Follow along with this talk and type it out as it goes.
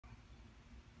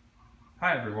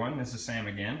Hi everyone, this is Sam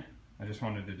again. I just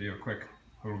wanted to do a quick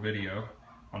little video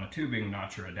on a tubing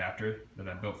notcher adapter that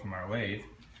I built from our lathe.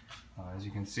 As you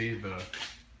can see, the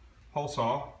hole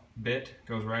saw bit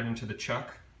goes right into the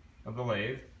chuck of the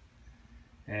lathe,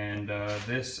 and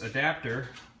this adapter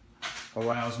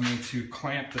allows me to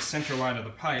clamp the center line of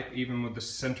the pipe even with the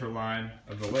center line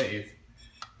of the lathe.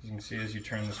 As you can see, as you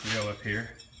turn this wheel up here,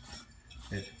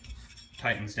 it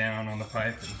tightens down on the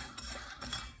pipe and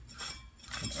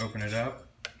open it up,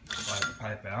 slide the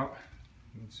pipe out.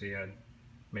 You can see I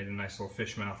made a nice little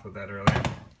fish mouth with that earlier.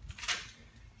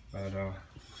 But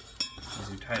as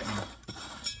you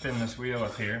spin this wheel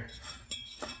up here,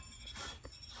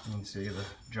 you can see the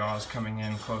jaws coming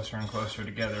in closer and closer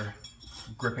together,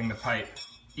 gripping the pipe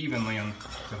evenly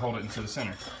to hold it into the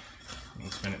center. You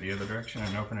can spin it the other direction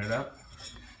and open it up.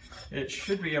 It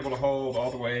should be able to hold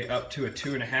all the way up to a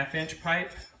 2.5 inch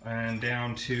pipe and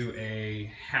down to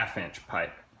a 1/2 inch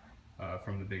pipe,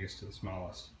 from the biggest to the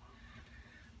smallest.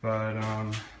 But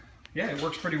yeah, it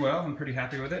works pretty well. I'm pretty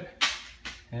happy with it.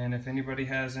 And if anybody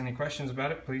has any questions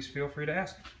about it, please feel free to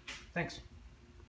ask. Thanks.